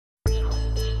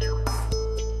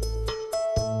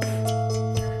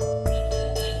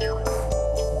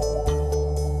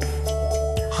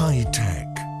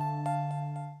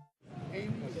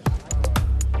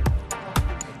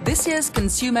This year's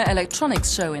Consumer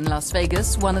Electronics Show in Las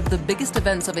Vegas, one of the biggest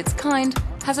events of its kind,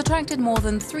 has attracted more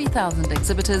than 3,000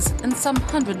 exhibitors and some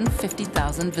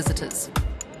 150,000 visitors.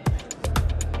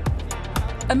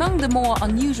 Among the more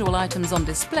unusual items on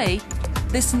display,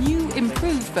 this new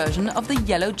improved version of the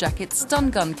Yellow Jacket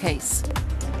stun gun case.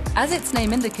 As its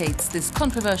name indicates, this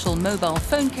controversial mobile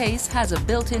phone case has a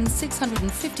built-in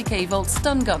 650 volt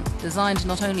stun gun, designed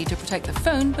not only to protect the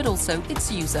phone but also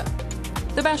its user.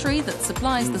 The battery that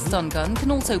supplies the stun gun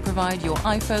can also provide your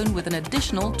iPhone with an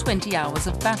additional 20 hours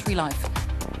of battery life.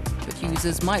 But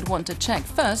users might want to check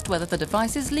first whether the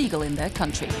device is legal in their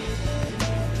country.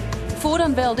 Ford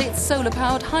unveiled its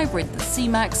solar-powered hybrid, the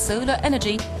C-Max Solar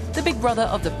Energi, the big brother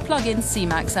of the plug-in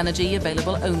C-Max Energi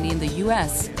available only in the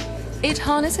US. It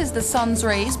harnesses the sun's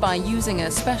rays by using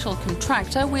a special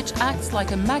contractor which acts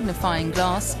like a magnifying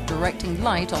glass, directing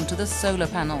light onto the solar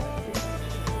panel.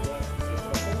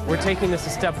 We're taking this a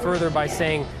step further by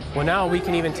saying, well, now we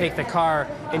can even take the car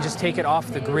and just take it off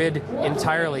the grid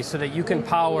entirely so that you can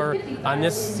power on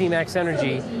this C-Max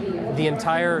Energi the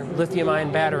entire lithium-ion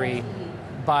battery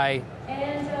by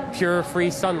pure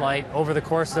free sunlight over the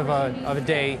course of a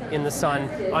day in the sun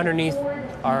underneath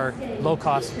our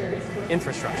low-cost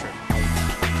infrastructure.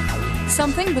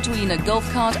 Something between a golf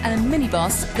cart and a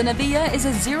minibus, the Navia is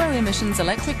a zero-emissions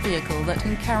electric vehicle that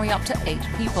can carry up to 8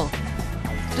 people.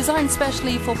 Designed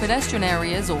specially for pedestrian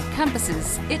areas or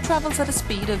campuses, it travels at a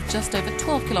speed of just over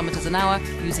 12 kilometers an hour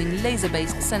using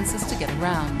laser-based sensors to get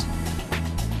around.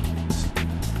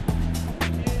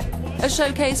 A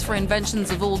showcase for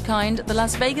inventions of all kind, the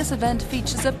Las Vegas event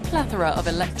features a plethora of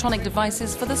electronic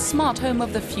devices for the smart home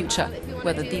of the future.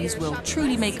 Whether these will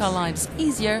truly make our lives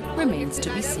easier remains to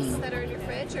be seen.